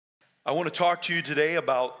I want to talk to you today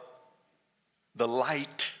about the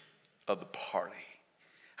light of the party.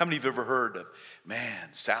 How many of you have ever heard of, man,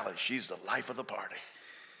 Sally, she's the life of the party?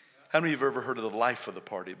 How many of you have ever heard of the life of the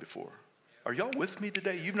party before? Are y'all with me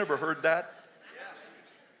today? You've never heard that?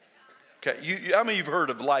 Okay, how many of you have heard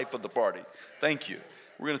of the life of the party? Thank you.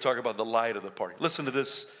 We're going to talk about the light of the party. Listen to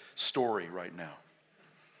this story right now.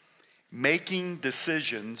 Making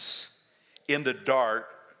decisions in the dark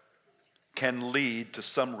can lead to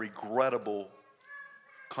some regrettable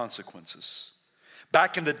consequences.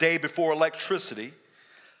 Back in the day before electricity,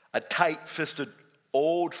 a tight-fisted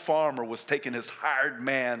old farmer was taking his hired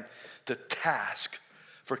man to task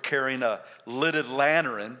for carrying a lighted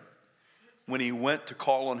lantern when he went to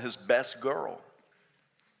call on his best girl.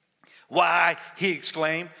 "Why," he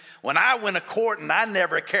exclaimed, "when I went a courting, I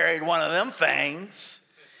never carried one of them things.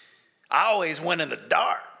 I always went in the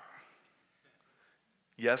dark."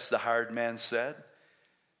 "Yes," the hired man said,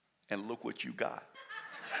 "and look what you got."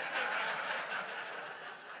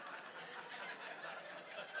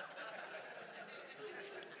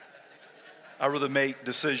 I'd rather make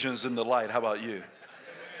decisions in the light. How about you?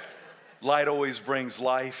 Light always brings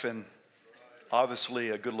life and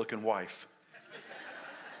obviously a good-looking wife.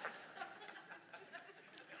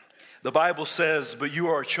 The Bible says, "But you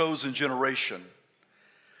are a chosen generation,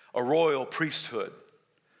 a royal priesthood,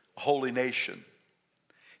 a holy nation,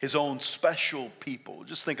 his own special people."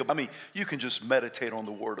 Just think about, you can just meditate on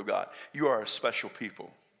the Word of God. You are a special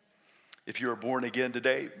people. If you are born again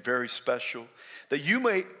today, very special, that you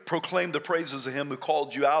may proclaim the praises of him who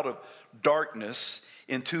called you out of darkness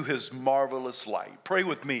into his marvelous light. Pray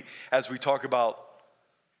with me as we talk about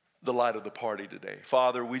the light of the party today.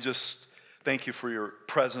 Father, we just thank you for your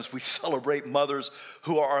presence. We celebrate mothers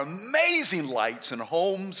who are amazing lights in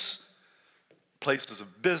homes, places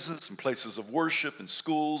of business and places of worship and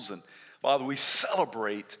schools. And Father, we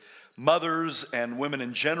celebrate mothers and women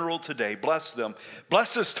in general today. Bless them.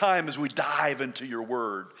 Bless this time as we dive into your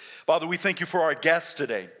word. Father, we thank you for our guests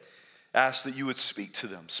today. Ask that you would speak to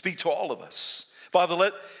them. Speak to all of us. Father,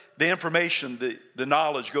 let the information, the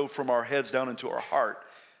knowledge go from our heads down into our heart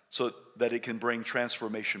so that it can bring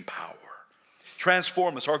transformation power.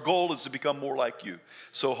 Transform us. Our goal is to become more like you.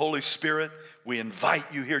 So Holy Spirit, we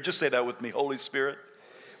invite you here. Just say that with me. Holy Spirit,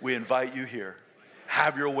 we invite you here.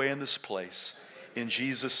 Have your way in this place. In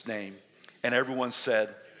Jesus' name. And everyone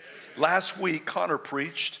said, last week Connor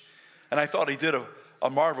preached, and I thought he did a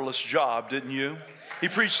marvelous job, didn't you? He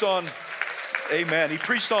preached on, amen, he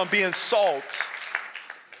preached on being salt.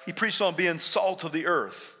 He preached on being salt of the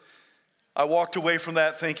earth. I walked away from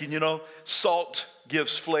that thinking, salt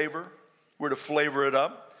gives flavor. We're to flavor it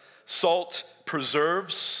up. Salt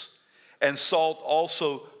preserves, and salt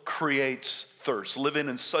also creates thirst. Living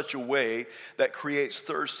in such a way that creates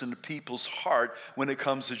thirst in the people's heart when it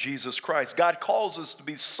comes to Jesus Christ. God calls us to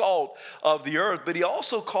be salt of the earth, but he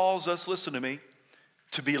also calls us, listen to me,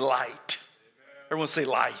 to be light. Everyone say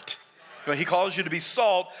light. He calls you to be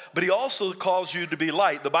salt, but he also calls you to be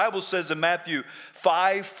light. The Bible says in Matthew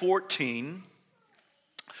 5:14,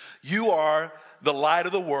 you are the light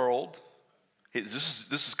of the world. This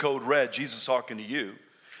is code red, Jesus talking to you.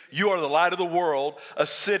 You are the light of the world. A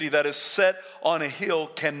city that is set on a hill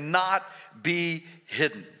cannot be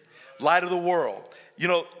hidden. Light of the world.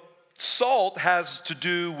 Salt has to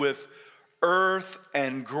do with earth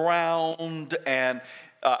and ground. And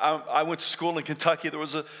I went to school in Kentucky. There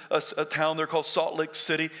was a town there called Salt Lake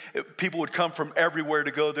City. People would come from everywhere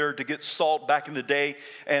to go there to get salt back in the day.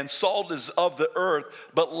 And salt is of the earth,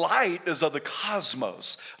 but light is of the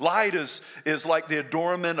cosmos. Light is like the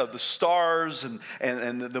adornment of the stars and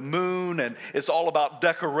the moon, and it's all about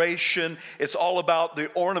decoration. It's all about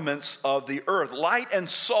the ornaments of the earth. Light and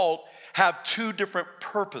salt have two different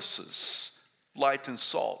purposes, light and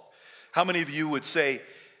salt. How many of you would say,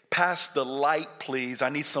 "Pass the light, please. I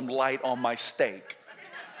need some light on my steak"?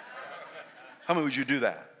 How many would you do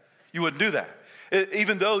that? You wouldn't do that.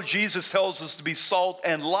 Even though Jesus tells us to be salt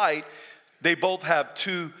and light, they both have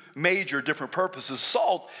two major different purposes.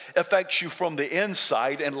 Salt affects you from the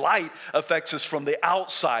inside, and light affects us from the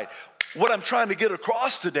outside. What I'm trying to get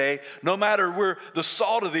across today, no matter we're the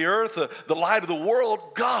salt of the earth, the light of the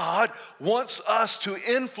world, God wants us to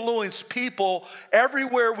influence people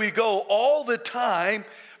everywhere we go all the time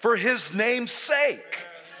for his name's sake.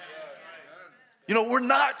 You know, we're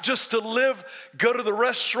not just to live, go to the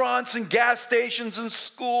restaurants and gas stations and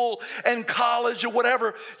school and college or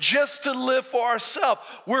whatever, just to live for ourselves.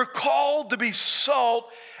 We're called to be salt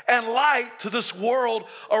and light to this world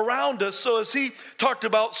around us. So as he talked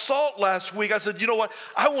about salt last week, I said, you know what?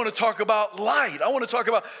 I want to talk about light. I want to talk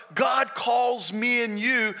about God calls me and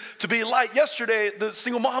you to be light. Yesterday, the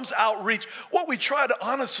Single Moms Outreach, what we tried to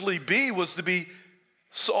honestly be was to be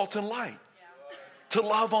salt and light. To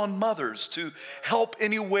love on mothers, to help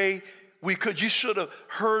any way we could. You should have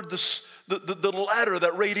heard the letter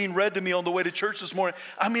that Radine read to me on the way to church this morning.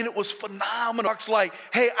 I mean, it was phenomenal. It's like,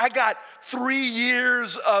 hey, I got 3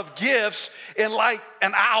 years of gifts in like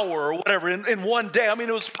an hour or whatever, in one day. I mean,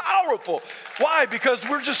 it was powerful. Why? Because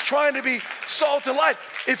we're just trying to be salt and light.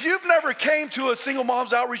 If you've never came to a Single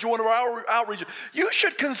Moms Outreach or one of our outreaches, you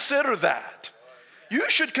should consider that. You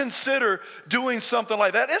should consider doing something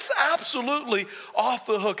like that. It's absolutely off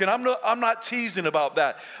the hook, and I'm not teasing about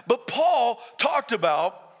that. But Paul talked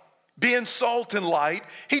about being salt and light.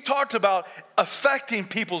 He talked about affecting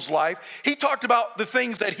people's life. He talked about the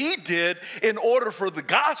things that he did in order for the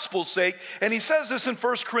gospel's sake. And he says this in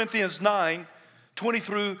 1 Corinthians 9,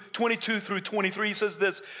 22 through 23. He says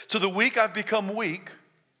this, "To the weak I've become weak,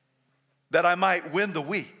 that I might win the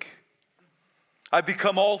weak. I've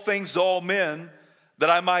become all things to all men, that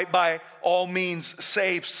I might by all means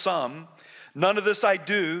save some. None of this I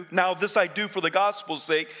do. Now this I do for the gospel's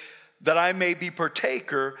sake, that I may be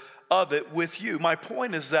partaker of it with you." My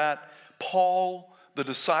point is that Paul, the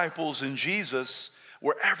disciples, and Jesus,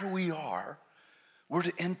 wherever we are, we're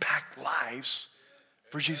to impact lives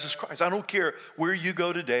for Jesus Christ. I don't care where you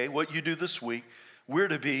go today, what you do this week, we're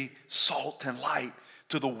to be salt and light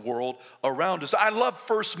to the world around us. I love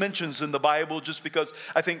first mentions in the Bible just because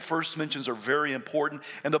I think first mentions are very important.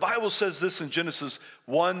 And the Bible says this in Genesis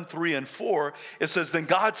 1, 3, and 4. It says, "Then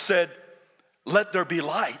God said, let there be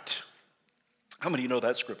light." How many of you know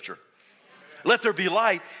that scripture? Let there be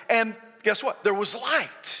light. And guess what? There was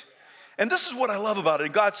light. And this is what I love about it.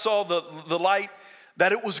 And God saw the light,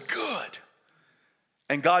 that it was good.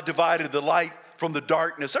 And God divided the light from the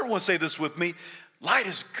darkness. Everyone say this with me. Light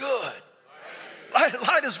is good.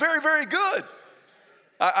 Light is very, very good.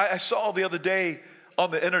 I saw the other day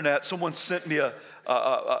on the internet, someone sent me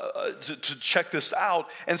to check this out,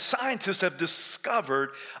 and scientists have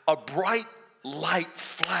discovered a bright light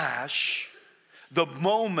flash the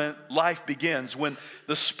moment life begins. When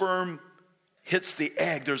the sperm hits the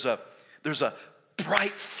egg, there's a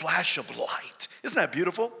bright flash of light. Isn't that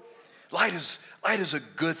beautiful? Light is a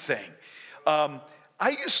good thing. I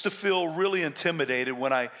used to feel really intimidated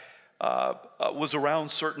when I was around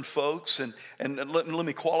certain folks, and let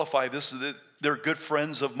me qualify this, they're good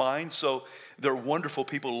friends of mine, so they're wonderful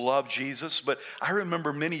people who love Jesus. But I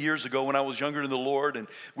remember many years ago when I was younger in the Lord and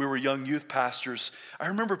we were young youth pastors, I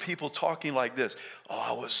remember people talking like this. "Oh,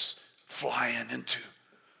 I was flying into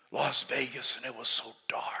Las Vegas and it was so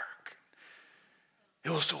dark.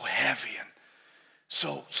 It was so heavy and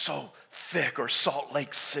so thick," or Salt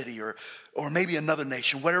Lake City or maybe another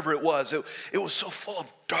nation, whatever it was. It was so full of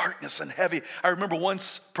darkness and heavy. I remember one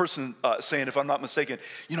person saying, if I'm not mistaken,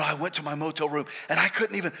 "You know, I went to my motel room and I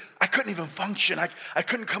couldn't even function. I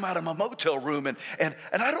couldn't come out of my motel room." And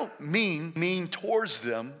I don't mean towards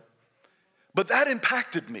them, but that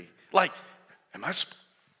impacted me. Like, am I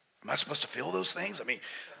supposed to feel those things? I mean,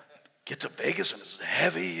 get to Vegas and it's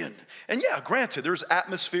heavy and yeah, granted, there's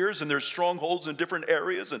atmospheres and there's strongholds in different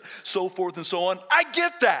areas and so forth and so on. I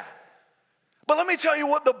get that. But let me tell you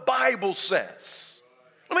what the Bible says.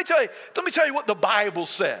 Let me tell you what the Bible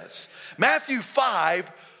says. Matthew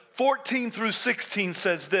 5, 14 through 16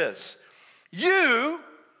 says this. "You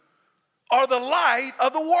are the light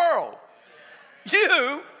of the world."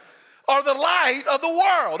 You are the light of the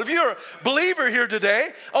world. If you're a believer here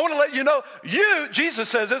today, I want to let you know, Jesus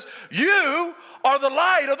says this, you are the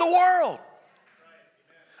light of the world.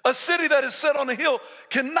 A city that is set on a hill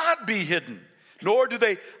cannot be hidden, nor do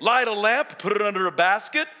they light a lamp, put it under a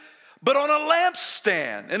basket, but on a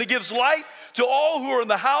lampstand, and it gives light to all who are in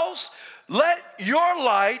the house. Let your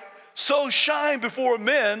light so shine before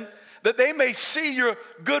men that they may see your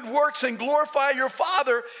good works and glorify your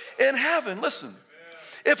Father in heaven. Listen.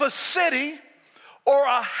 If a city or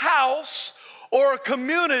a house or a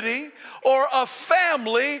community or a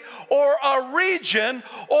family or a region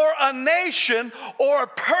or a nation or a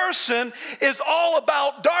person is all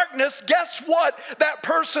about darkness, guess what? That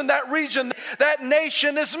person, that region, that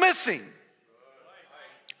nation is missing.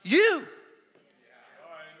 You.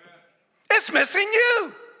 It's missing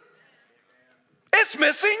you. It's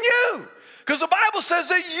missing you. Because the Bible says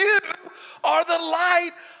that you are the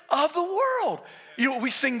light of the world.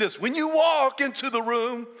 We sing this. When you walk into the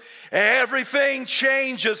room, everything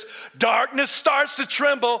changes. Darkness starts to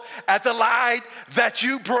tremble at the light that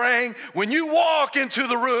you bring. When you walk into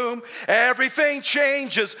the room, everything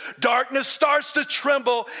changes. Darkness starts to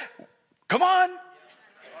tremble. Come on.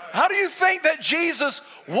 How do you think that Jesus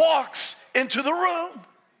walks into the room?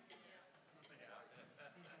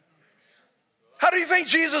 How do you think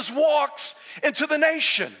Jesus walks into the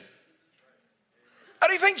nation? How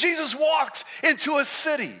do you think Jesus walks into a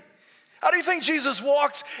city? How do you think Jesus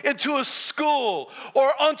walks into a school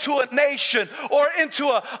or onto a nation or into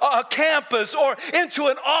a campus or into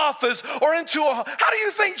an office or into a... How do you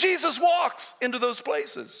think Jesus walks into those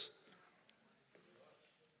places?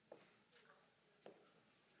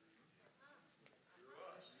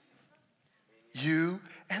 You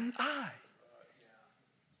and I.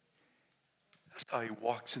 That's how he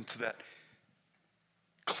walks into that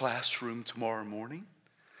classroom tomorrow morning.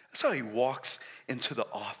 That's how he walks into the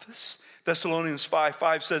office. Thessalonians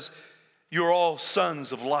 5:5 says, you're all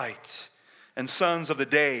sons of light and sons of the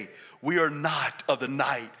day. We are not of the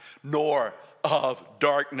night nor of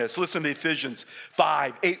darkness. Listen to Ephesians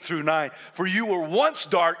 5:8-9. For you were once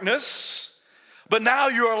darkness, but now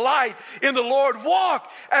you are light in the Lord.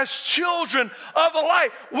 Walk as children of the light.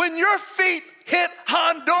 When your feet hit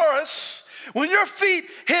Honduras, when your feet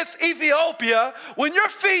hits Ethiopia, when your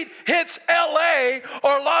feet hits LA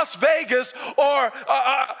or Las Vegas or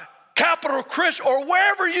Capital Christian or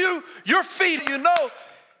wherever your feet,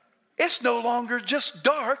 it's no longer just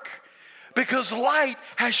dark because light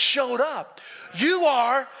has showed up. You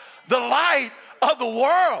are the light of the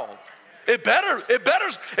world. It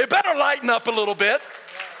better lighten up a little bit.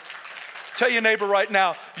 Tell your neighbor right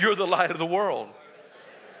now, you're the light of the world.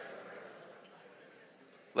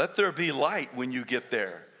 Let there be light when you get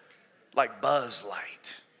there, like Buzz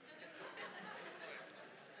Light.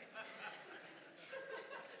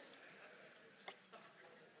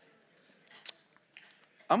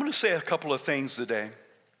 I'm going to say a couple of things today.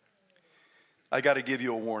 I got to give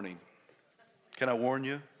you a warning. Can I warn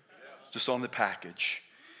you? Just on the package.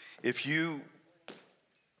 If you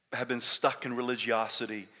have been stuck in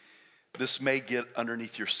religiosity, this may get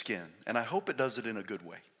underneath your skin. And I hope it does it in a good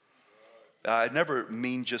way. I never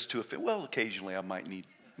mean just to offend. Well, occasionally I might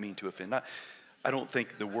mean to offend. I don't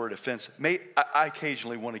think the word offense. I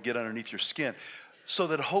occasionally want to get underneath your skin so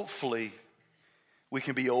that hopefully we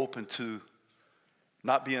can be open to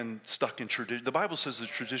not being stuck in tradition. The Bible says the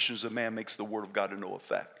traditions of man makes the word of God of no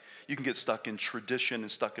effect. You can get stuck in tradition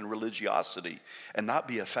and stuck in religiosity and not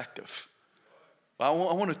be effective. I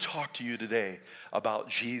want to talk to you today about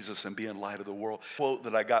Jesus and being light of the world. A quote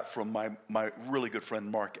that I got from my really good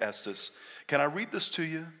friend Mark Estes. Can I read this to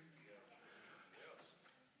you?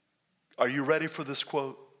 Are you ready for this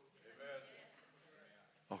quote?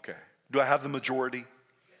 Okay. Do I have the majority?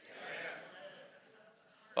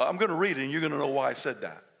 I'm going to read it and you're going to know why I said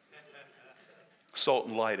that. Salt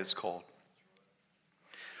and light it's called.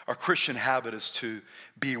 Our Christian habit is to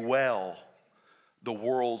bewail the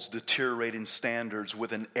world's deteriorating standards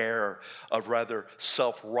with an air of rather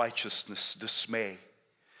self-righteousness, dismay.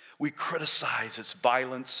 We criticize its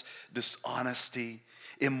violence, dishonesty,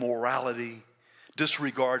 immorality,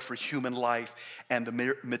 disregard for human life, and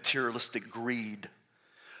the materialistic greed.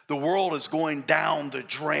 The world is going down the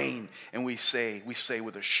drain, and we say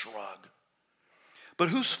with a shrug. But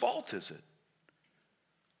whose fault is it?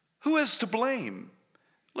 Who is to blame?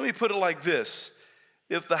 Let me put it like this.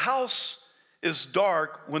 If the house is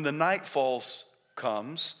dark when the night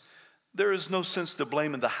comes, there is no sense to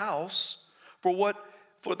blame in the house for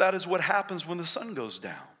that is what happens when the sun goes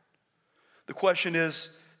down. The question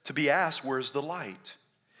is to be asked, where's the light?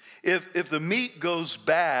 If the meat goes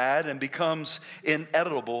bad and becomes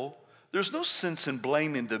inedible, there's no sense in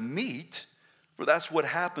blaming the meat, for that's what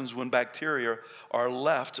happens when bacteria are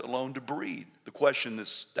left alone to breed. The question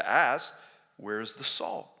is to ask, where's the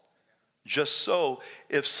salt? Just so,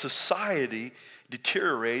 if society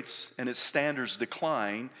deteriorates and its standards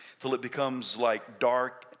decline till it becomes like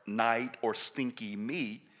dark night or stinky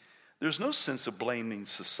meat, there's no sense of blaming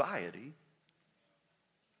society.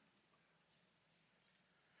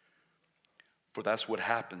 For that's what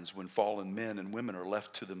happens when fallen men and women are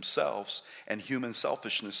left to themselves and human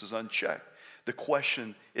selfishness is unchecked. The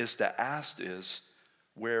question is to ask is,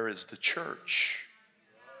 where is the church?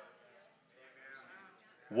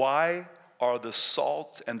 Why are the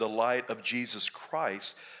salt and the light of Jesus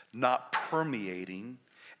Christ not permeating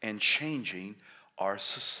and changing our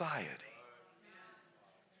society?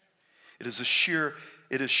 It is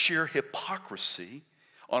sheer hypocrisy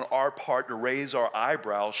on our part to raise our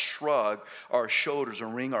eyebrows, shrug our shoulders,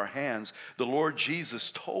 and wring our hands. The Lord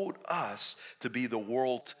Jesus told us to be the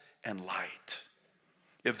world and light.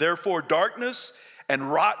 If therefore darkness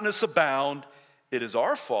and rottenness abound, it is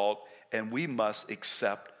our fault, and we must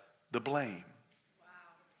accept the blame.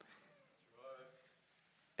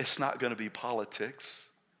 It's not going to be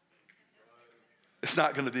politics. It's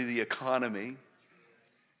not going to be the economy.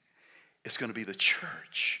 It's going to be the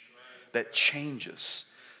church that changes.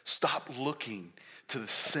 Stop looking to the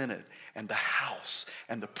Senate and the House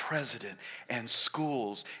and the president and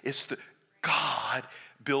schools. It's the God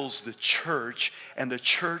builds the church, and the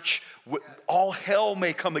church, all hell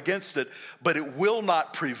may come against it, but it will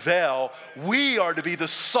not prevail. We are to be the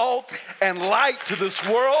salt and light to this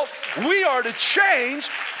world. We are to change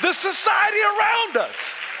the society around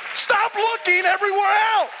us. Stop looking everywhere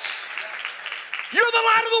else. You're the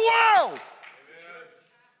light of the world.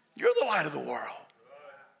 You're the light of the world.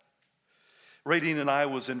 Radine and I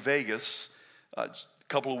was in Vegas a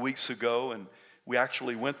couple of weeks ago, and we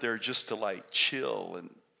actually went there just to like chill and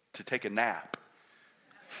to take a nap.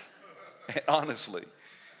 And honestly,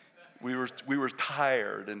 we were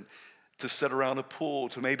tired, and to sit around a pool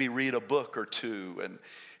to maybe read a book or two.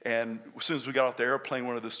 And as soon as we got off the airplane,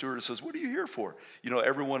 one of the stewards says, "What are you here for?" You know,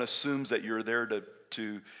 everyone assumes that you're there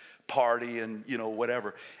to party and, you know,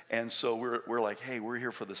 whatever. And so we're like, "Hey, we're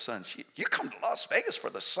here for the sun." "You come to Las Vegas for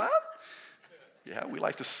the sun?" Yeah, we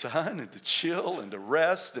like the sun and to chill and to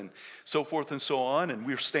rest and so forth and so on. And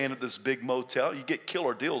we were staying at this big motel. You get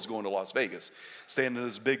killer deals going to Las Vegas. Staying in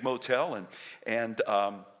this big motel. And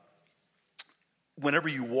whenever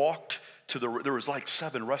you walked to there was like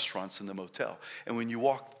 7 restaurants in the motel. And when you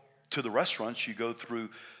walk to the restaurants, you go through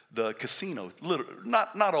the casino.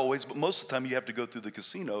 Not always, but most of the time you have to go through the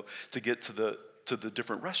casino to get to the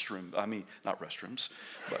different restroom. I mean, not restrooms,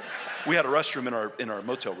 but we had a restroom in our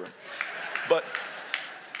motel room. But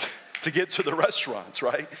to get to the restaurants,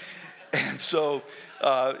 right? And so,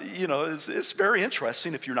 you know, it's very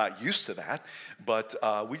interesting if you're not used to that. But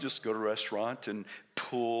we just go to a restaurant and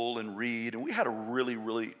pool and read. And we had a really,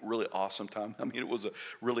 really, really awesome time. I mean, it was a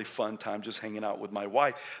really fun time just hanging out with my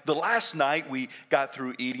wife. The last night we got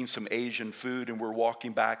through eating some Asian food, and we're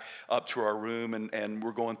walking back up to our room, and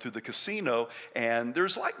we're going through the casino. And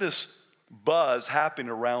there's like this buzz happening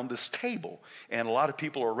around this table, and a lot of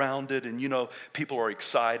people are around it, and, you know, people are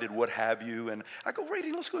excited, what have you. And I go,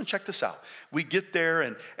 "Radine, let's go and check this out." We get there,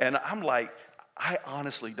 and I'm like, I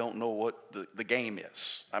honestly don't know what the game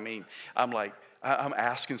is. I mean, I'm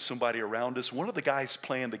asking somebody around us. One of the guys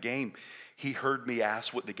playing the game, he heard me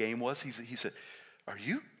ask what the game was. He said, are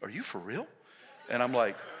you for real?" And I'm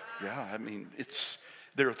like, "Yeah, I mean,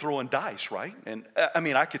 they're throwing dice, right?" And I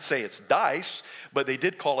mean, I could say it's dice, but they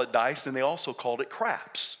did call it dice, and they also called it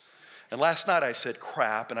craps. And last night I said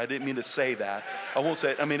crap, and I didn't mean to say that. I won't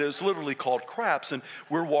say it. I mean, it was literally called craps, and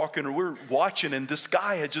we're watching, and this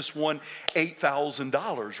guy had just won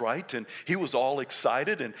 $8,000, right? And he was all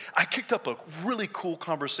excited, and I kicked up a really cool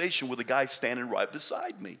conversation with a guy standing right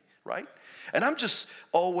beside me, right? And I'm just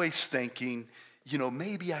always thinking, you know,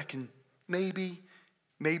 maybe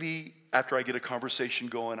after I get a conversation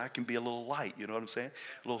going, I can be a little light, you know what I'm saying?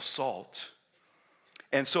 A little salt.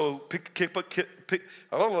 And so kick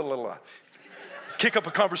up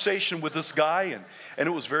a conversation with this guy, and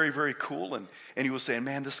it was very, very cool. And he was saying,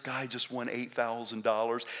 "Man, this guy just won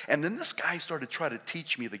 $8,000. And then this guy started trying to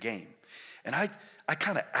teach me the game. And I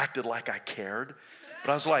kind of acted like I cared.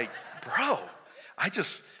 But I was like, "Bro, I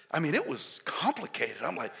mean, it was complicated."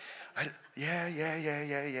 I'm like,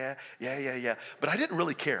 yeah. But I didn't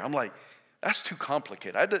really care. I'm like, that's too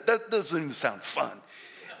complicated. That doesn't even sound fun.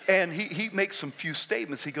 And he makes some few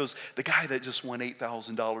statements. He goes, "The guy that just won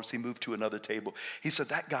 $8,000, he moved to another table. He said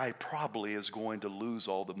that guy probably is going to lose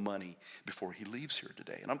all the money before he leaves here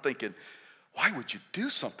today." And I'm thinking, why would you do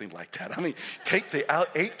something like that? I mean, take the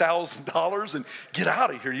 $8,000 and get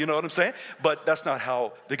out of here, you know what I'm saying? But that's not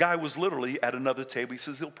how, the guy was literally at another table. He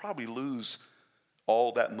says he'll probably lose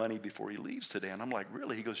all that money before he leaves today. And I'm like,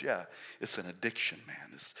 "Really?" He goes, "Yeah, it's an addiction,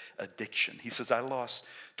 man. It's addiction." He says, "I lost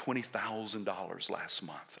 $20,000 last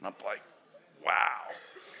month." And I'm like, wow.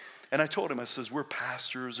 And I told him, I says, "We're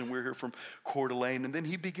pastors, and we're here from Coeur d'Alene." And then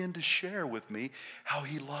he began to share with me how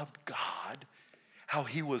he loved God, how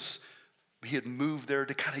he had moved there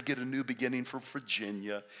to kind of get a new beginning for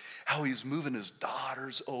Virginia, how he was moving his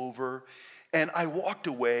daughters over. And I walked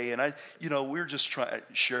away, and we're just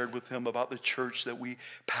shared with him about the church that we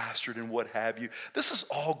pastored and what have you. This is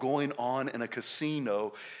all going on in a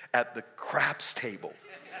casino at the craps table.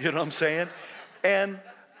 You know what I'm saying? And,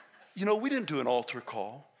 we didn't do an altar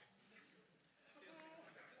call.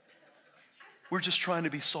 We're just trying to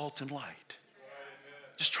be salt and light.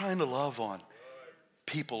 Just trying to love on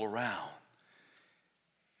people around.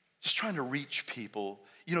 Just trying to reach people,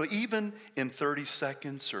 even in 30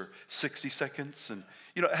 seconds or 60 seconds. And,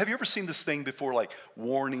 have you ever seen this thing before, like,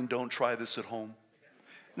 warning, don't try this at home?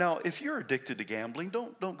 Now, if you're addicted to gambling,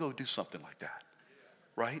 don't go do something like that,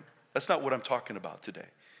 right? That's not what I'm talking about today.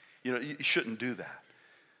 You shouldn't do that.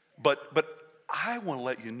 But I want to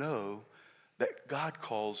let you know that God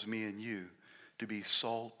calls me and you to be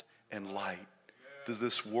salt and light to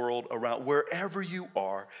this world around. Wherever you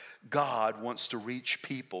are, God wants to reach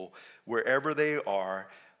people wherever they are,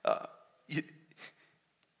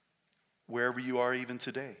 wherever you are even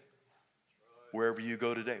today, wherever you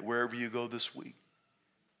go today, wherever you go this week.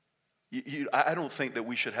 I don't think that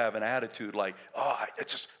we should have an attitude like, oh,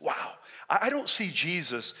 it's just, wow. I don't see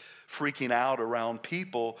Jesus freaking out around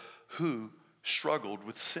people who struggled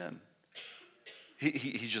with sin.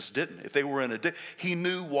 He just didn't. If they were in a, he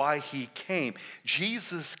knew why he came.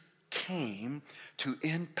 Jesus came to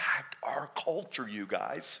impact our culture, you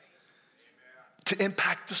guys. To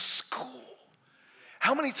impact the school.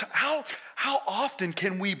 How often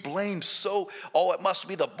can we blame it must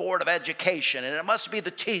be the Board of Education and it must be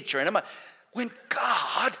the teacher when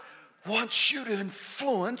God wants you to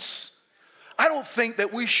influence. I don't think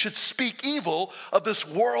that we should speak evil of this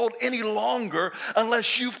world any longer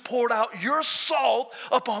unless you've poured out your salt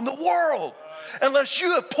upon the world. Unless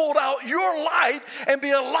you have pulled out your light and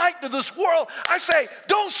be a light to this world. I say,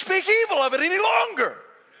 don't speak evil of it any longer.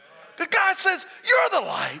 Because God says, you're the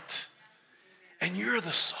light and you're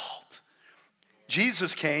the salt.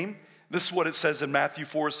 Jesus came. This is what it says in Matthew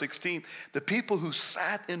 4:16. The people who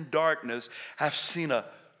sat in darkness have seen a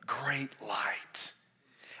great light.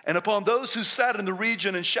 And upon those who sat in the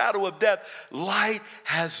region and shadow of death, light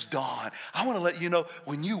has dawned. I want to let you know,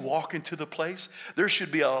 when you walk into the place, there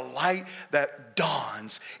should be a light that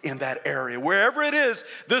dawns in that area. Wherever it is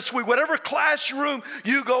this week, whatever classroom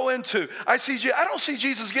you go into, I don't see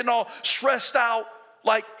Jesus getting all stressed out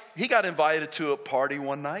like he got invited to a party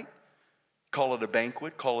one night. Call it a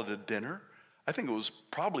banquet, call it a dinner. I think it was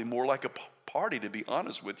probably more like a party, to be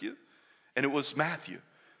honest with you. And it was Matthew.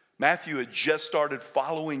 Matthew had just started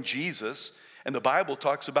following Jesus, and the Bible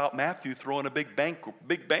talks about Matthew throwing a big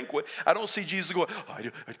banquet. I don't see Jesus going,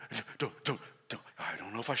 I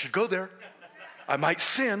don't know if I should go there. I might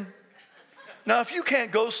sin. Now, if you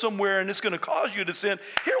can't go somewhere and it's going to cause you to sin,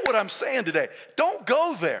 hear what I'm saying today. Don't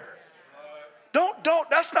go there.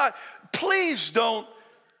 Please don't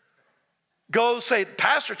go say,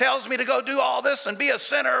 pastor tells me to go do all this and be a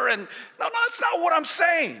sinner. And no, that's not what I'm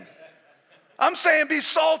saying. I'm saying be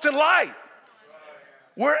salt and light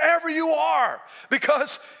wherever you are,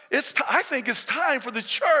 because I think it's time for the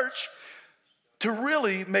church to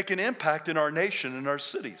really make an impact in our nation and our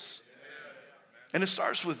cities. And it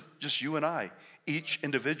starts with just you and I, each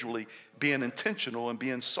individually being intentional and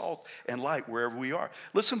being salt and light wherever we are.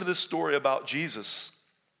 Listen to this story about Jesus.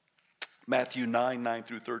 Matthew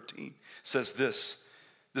 9:9-13 says this.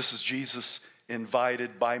 This is Jesus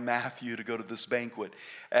invited by Matthew to go to this banquet.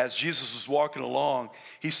 As Jesus was walking along,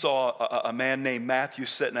 he saw a man named Matthew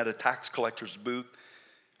sitting at a tax collector's booth.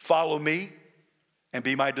 Follow me and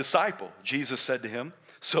be my disciple, Jesus said to him.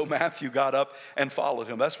 So Matthew got up and followed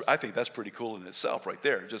him. I think that's pretty cool in itself right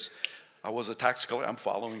there. I was a tax collector, I'm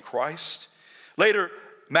following Christ. Later,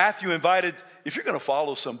 Matthew invited, if you're going to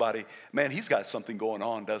follow somebody, man, he's got something going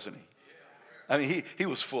on, doesn't he? I mean, he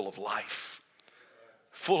was full of life.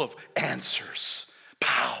 Full of answers,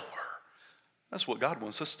 power. That's what God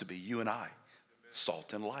wants us to be, you and I,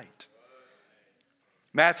 salt and light.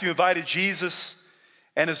 Matthew invited Jesus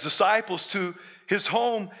and his disciples to his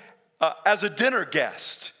home as a dinner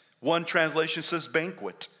guest. One translation says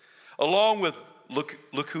banquet. Along with, look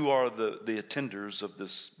who are the attenders of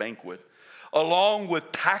this banquet. Along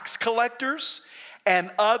with tax collectors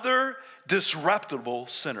and other disreputable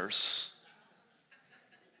sinners.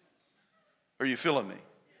 Are you feeling me?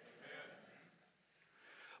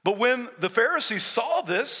 But when the Pharisees saw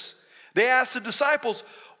this, they asked the disciples,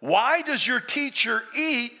 why does your teacher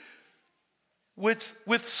eat with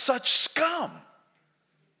such scum?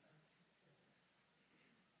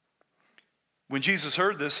 When Jesus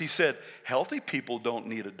heard this, he said, healthy people don't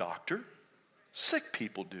need a doctor. Sick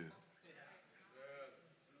people do.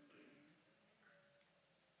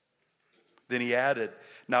 Then he added,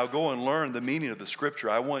 now go and learn the meaning of the scripture.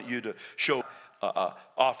 I want you to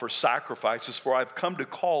offer sacrifices, for I've come to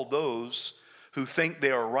call those who think they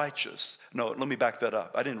are righteous. No, let me back that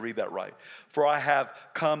up. I didn't read that right. For I have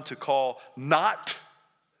come to call not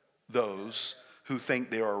those who think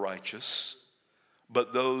they are righteous,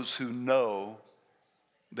 but those who know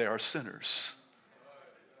they are sinners.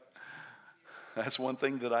 That's one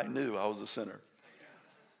thing that I knew. I was a sinner.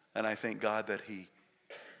 And I thank God that he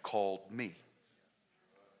called me.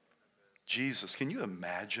 Jesus, can you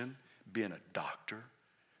imagine being a doctor?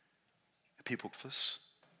 People,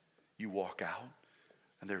 you walk out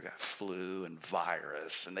and they've got flu and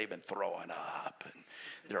virus and they've been throwing up and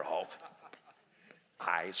they're all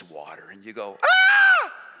eyes water and you go,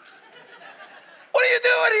 ah! What are you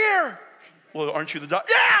doing here? Well, aren't you the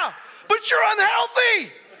doctor? Yeah, but you're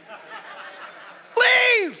unhealthy.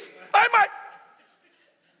 Leave. I might.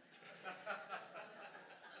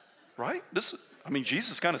 Right?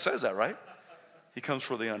 Jesus kind of says that, right? He comes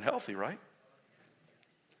for the unhealthy, right?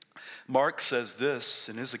 Mark says this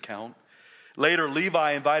in his account. Later,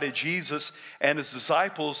 Levi invited Jesus and his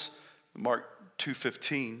disciples, Mark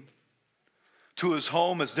 2:15, to his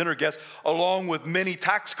home as dinner guests, along with many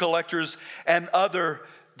tax collectors and other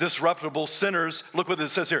disreputable sinners. Look what it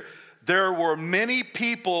says here. There were many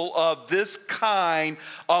people of this kind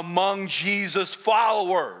among Jesus'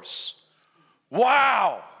 followers.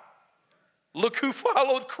 Wow! Look who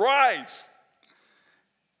followed Christ.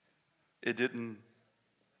 It didn't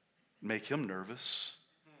make him nervous.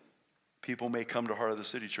 People may come to Heart of the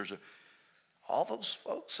City Church. All those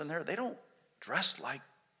folks in there, they don't dress like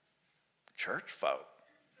church folk.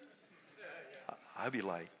 I'd be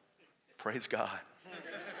like, praise God.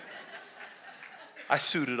 I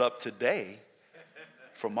suited up today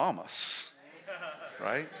for mamas,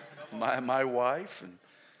 right? My wife.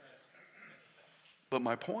 But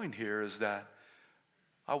my point here is that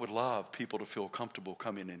I would love people to feel comfortable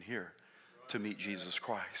coming in here to meet Jesus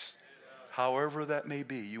Christ. However that may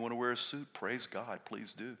be. You want to wear a suit? Praise God,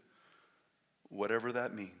 please do. Whatever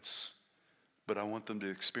that means. But I want them to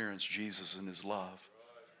experience Jesus and his love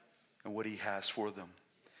and what he has for them.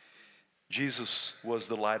 Jesus was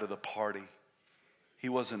the light of the party. He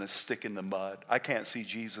wasn't a stick in the mud. I can't see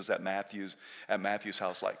Jesus at Matthew's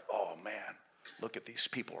house like, oh man, look at these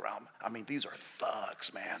people around. I mean, these are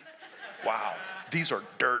thugs, man. Wow, these are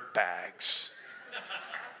dirt bags.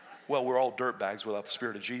 Well, we're all dirt bags without the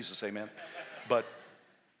Spirit of Jesus, amen. But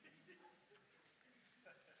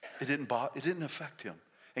it didn't affect him.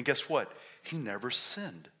 And guess what? He never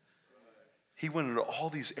sinned. He went into all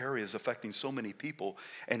these areas affecting so many people,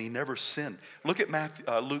 and he never sinned. Look at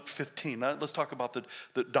Luke 15. Now, let's talk about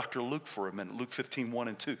the Dr. Luke for a minute. Luke 15, 1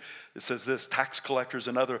 and 2. It says this, tax collectors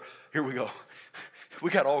and other, here we go.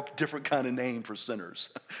 We got all different kind of name for sinners.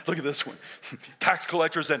 Look at this one. Tax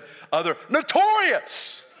collectors and other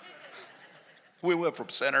notorious. We went from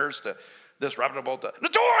sinners to disreputable to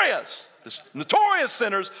notorious. This notorious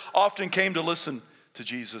sinners often came to listen to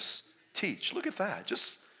Jesus teach. Look at that.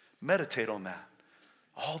 Just meditate on that.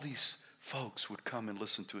 All these folks would come and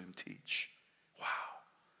listen to him teach. Wow.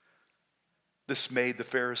 This made the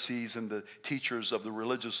Pharisees and the teachers of the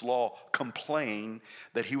religious law complain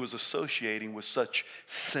that he was associating with such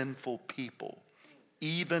sinful people,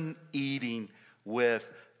 even eating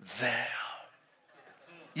with them.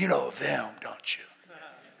 You know them, don't you?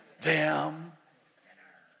 Them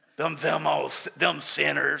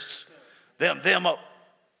sinners, them.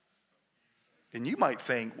 And you might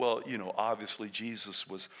think, well, obviously Jesus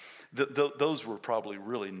was, those were probably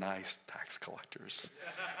really nice tax collectors.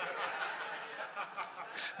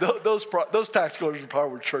 those tax collectors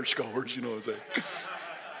probably were churchgoers, you know what I'm saying?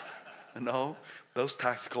 No, those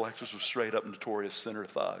tax collectors were straight up notorious sinner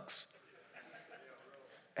thugs.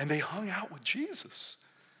 And they hung out with Jesus.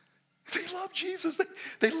 They loved Jesus.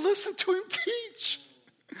 They listened to him teach.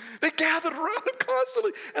 They gathered around him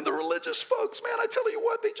constantly. And the religious folks, man, I tell you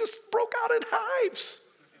what, they just broke out in hives.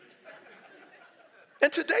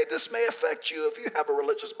 And today this may affect you if you have a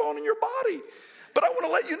religious bone in your body. But I want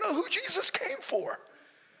to let you know who Jesus came for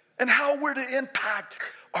and how we're to impact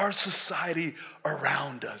our society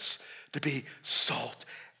around us to be salt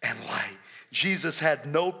and light. Jesus had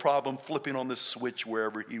no problem flipping on the switch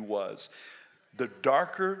wherever he was. The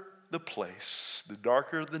darker the place, the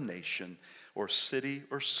darker the nation or city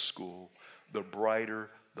or school, the brighter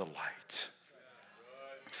the light.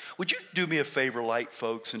 Would you do me a favor, light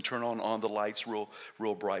folks, and turn on the lights real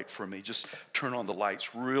bright for me? Just turn on the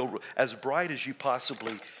lights real as bright as you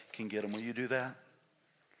possibly can get them. Will you do that?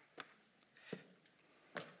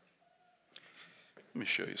 Let me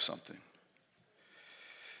show you something.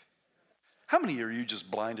 How many are you just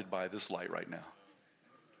blinded by this light right now?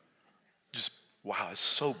 Just, wow, it's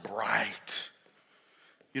so bright.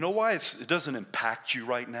 You know why it doesn't impact you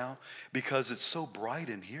right now? Because it's so bright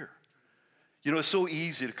in here. It's so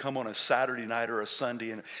easy to come on a Saturday night or a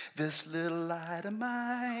Sunday and this little light of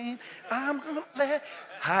mine, I'm going to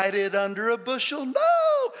hide it under a bushel.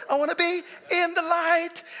 No, I want to be in the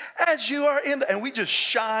light as you are in the, and we just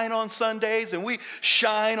shine on Sundays and we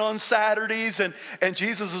shine on Saturdays. And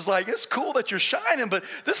Jesus is like, it's cool that you're shining, but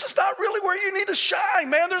this is not really where you need to shine,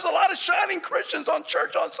 man. There's a lot of shining Christians on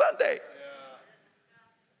church on Sunday.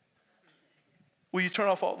 Will you turn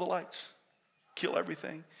off all the lights? Kill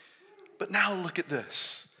everything? But now look at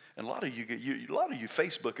this. And a lot of you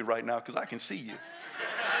Facebooking right now because I can see you.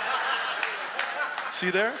 See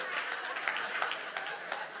there?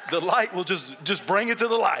 The light will just bring it to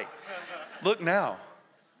the light. Look now.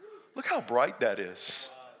 Look how bright that is.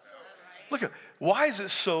 Why is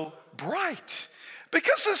it so bright?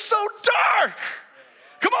 Because it's so dark.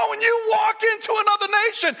 Come on, when you walk into another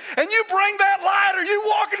nation and you bring that light, or you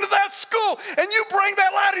walk into that school and you bring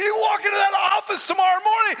that light, or you walk into that office tomorrow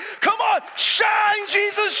morning, come on, shine,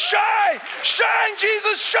 Jesus, shine. Shine,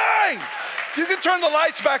 Jesus, shine. You can turn the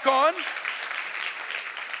lights back on.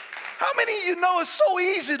 How many of you know it's so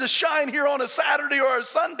easy to shine here on a Saturday or a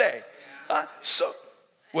Sunday? So,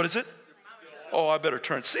 what is it? Oh, I better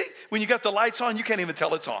turn. See, when you got the lights on, you can't even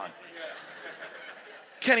tell it's on.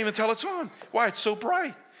 Can't even tell it's on. Why? It's so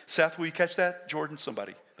bright. Seth, will you catch that? Jordan,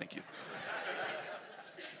 somebody. Thank you.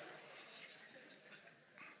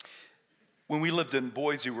 When we lived in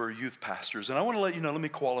Boise, we were youth pastors. And I want to let you know, let me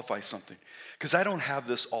qualify something. Because I don't have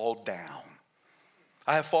this all down.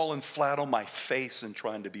 I have fallen flat on my face in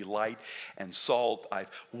trying to be light and salt.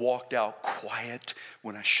 I've walked out quiet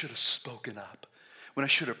when I should have spoken up. When I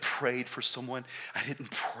should have prayed for someone, I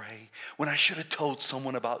didn't pray. When I should have told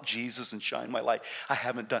someone about Jesus and shined my light, I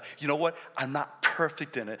haven't done. You know what? I'm not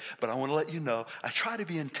perfect in it, but I want to let you know, I try to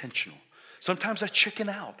be intentional. Sometimes I chicken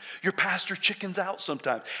out. Your pastor chickens out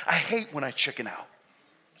sometimes. I hate when I chicken out.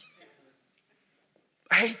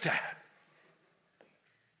 I hate that.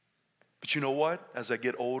 But you know what? As I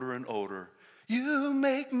get older and older, you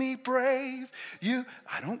make me brave.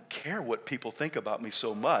 I don't care what people think about me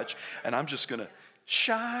so much, and I'm just going to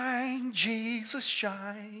shine, Jesus,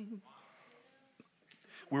 shine.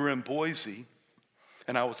 We were in Boise,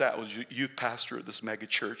 and I was youth pastor at this mega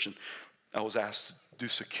church, and I was asked to do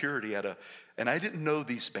security and I didn't know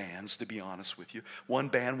these bands, to be honest with you. One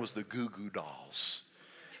band was the Goo Goo Dolls,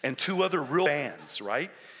 and two other real bands,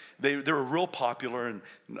 right? They were real popular, and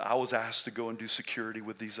I was asked to go and do security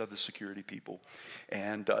with these other security people.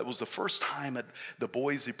 And it was the first time at the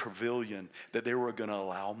Boise Pavilion that they were going to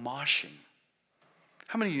allow moshing.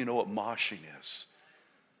 How many of you know what moshing is?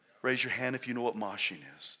 Raise your hand if you know what moshing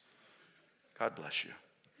is. God bless you.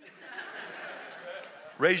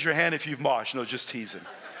 Raise your hand if you've moshed. No, just teasing.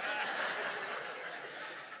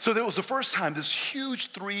 So that was the first time, this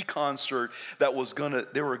huge 3 concert they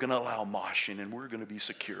were gonna allow moshing, and we're gonna be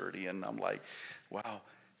security. And I'm like, wow.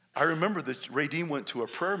 I remember that Ray Dean went to a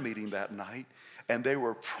prayer meeting that night, and they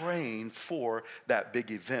were praying for that big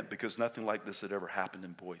event because nothing like this had ever happened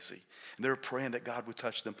in Boise. And they were praying that God would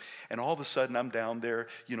touch them. And all of a sudden, I'm down there,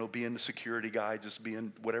 being the security guy, just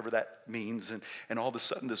being whatever that means. And all of a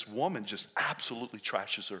sudden, this woman just absolutely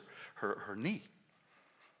trashes her knee.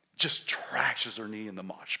 Just trashes her knee in the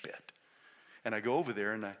mosh pit. And I go over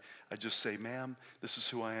there and I just say, ma'am, this is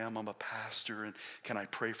who I am. I'm a pastor, and can I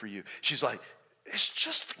pray for you? She's like, it's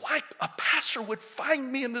just like a pastor would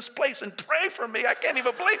find me in this place and pray for me. I can't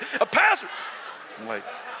even believe a pastor. I'm like,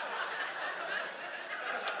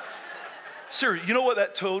 serious, you know what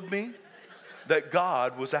that told me? That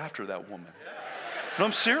God was after that woman. No,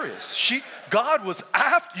 I'm serious. God was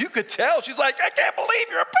after, you could tell. She's like, I can't believe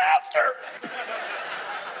you're a pastor.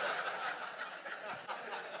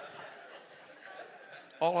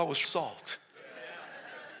 All I was salt.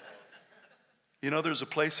 There's a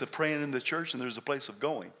place of praying in the church, and there's a place of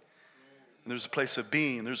going. And there's a place of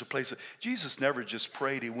being. There's a place of, Jesus never just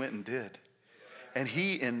prayed, he went and did. And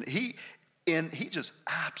he just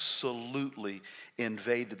absolutely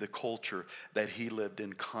invaded the culture that he lived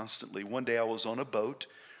in constantly. One day I was on a boat,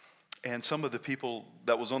 and some of the people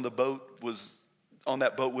that was on the boat on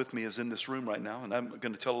that boat with me is in this room right now, and I'm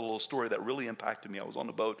going to tell a little story that really impacted me. I was on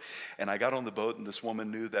the boat, and I got on the boat, and this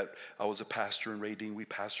woman knew that I was a pastor, and Ray Dean, we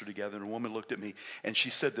pastored together, and a woman looked at me, and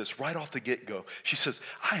she said this right off the get-go. She says,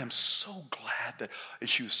 I am so glad that, and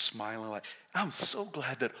she was smiling like, I'm so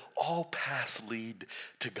glad that all paths lead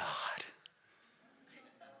to God.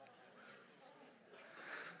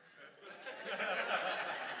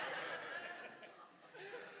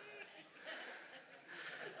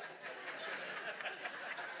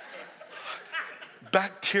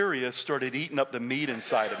 Bacteria started eating up the meat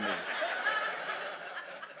inside of me.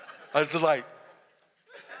 I was like,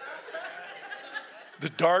 the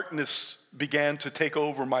darkness began to take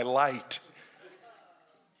over my light.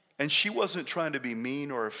 And she wasn't trying to be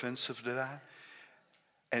mean or offensive to that.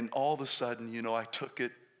 And all of a sudden, you know, I took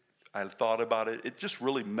it, I thought about it. It just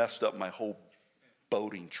really messed up my whole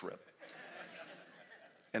boating trip.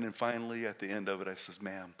 And then finally, at the end of it, I says,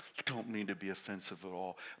 ma'am, don't mean to be offensive at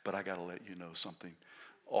all, but I got to let you know something.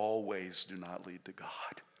 All ways do not lead to God.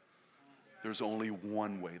 There's only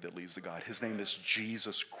one way that leads to God. His name is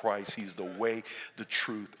Jesus Christ. He's the way, the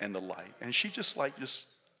truth, and the light. And she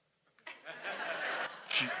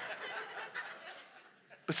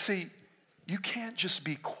but see, you can't just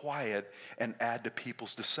be quiet and add to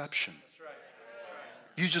people's deception.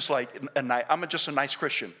 You just like, I'm just a nice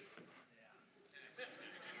Christian.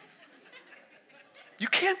 You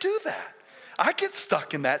can't do that. I get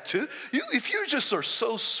stuck in that too. If you just are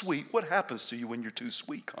so sweet, what happens to you when you're too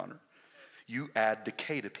sweet, Connor? You add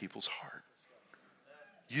decay to people's heart.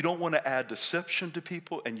 You don't want to add deception to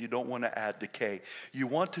people, and you don't want to add decay. You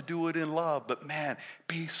want to do it in love, but man,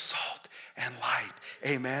 be salt and light.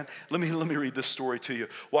 Amen. Let me read this story to you.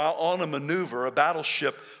 While on a maneuver, a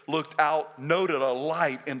battleship looked out, noted a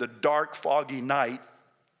light in the dark, foggy night.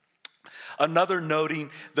 Another noting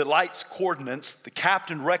the light's coordinates, the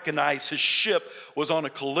captain recognized his ship was on a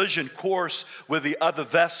collision course with the other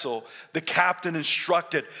vessel. The captain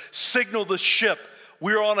instructed, signal the ship.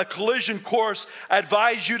 We're on a collision course. I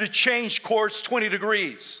advise you to change course 20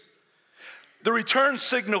 degrees. The return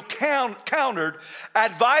signal countered,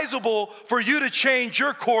 advisable for you to change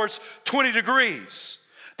your course 20 degrees.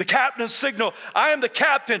 The captain signaled, I am the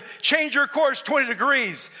captain, change your course 20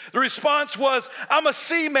 degrees. The response was, I'm a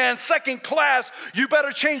seaman, second class, you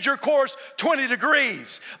better change your course 20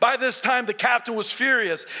 degrees. By this time, the captain was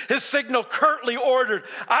furious. His signal curtly ordered,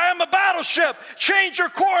 I am a battleship, change your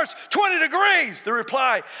course 20 degrees. The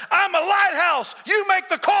reply, I'm a lighthouse, you make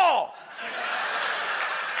the call.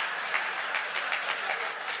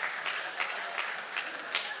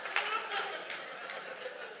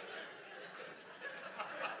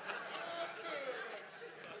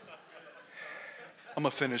 I'm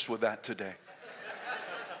going to finish with that today.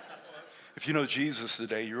 If you know Jesus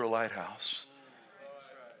today, you're a lighthouse.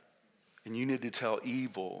 And you need to tell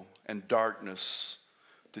evil and darkness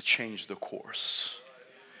to change the course.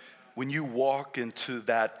 When you walk into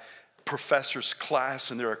that professor's class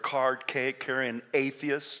and they're a card carrying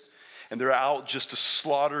atheist and they're out just to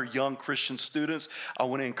slaughter young Christian students, I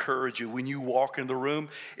want to encourage you, when you walk in the room,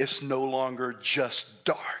 it's no longer just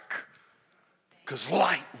dark. Because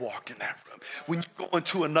light walked in that room. When you go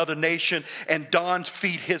into another nation and Don's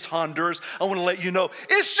feet hits Honduras, I want to let you know,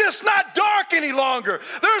 it's just not dark any longer.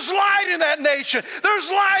 There's light in that nation. There's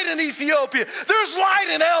light in Ethiopia. There's light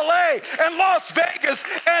in LA and Las Vegas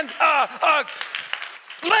and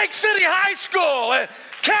Lake City High School and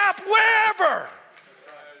Cap, wherever.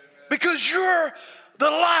 Because you're the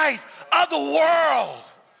light of the world.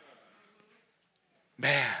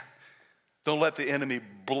 Man, don't let the enemy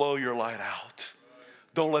blow your light out.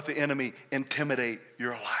 Don't let the enemy intimidate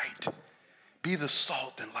your light. Be the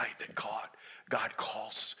salt and light that God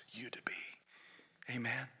calls you to be.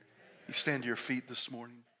 Amen. You stand to your feet this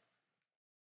morning.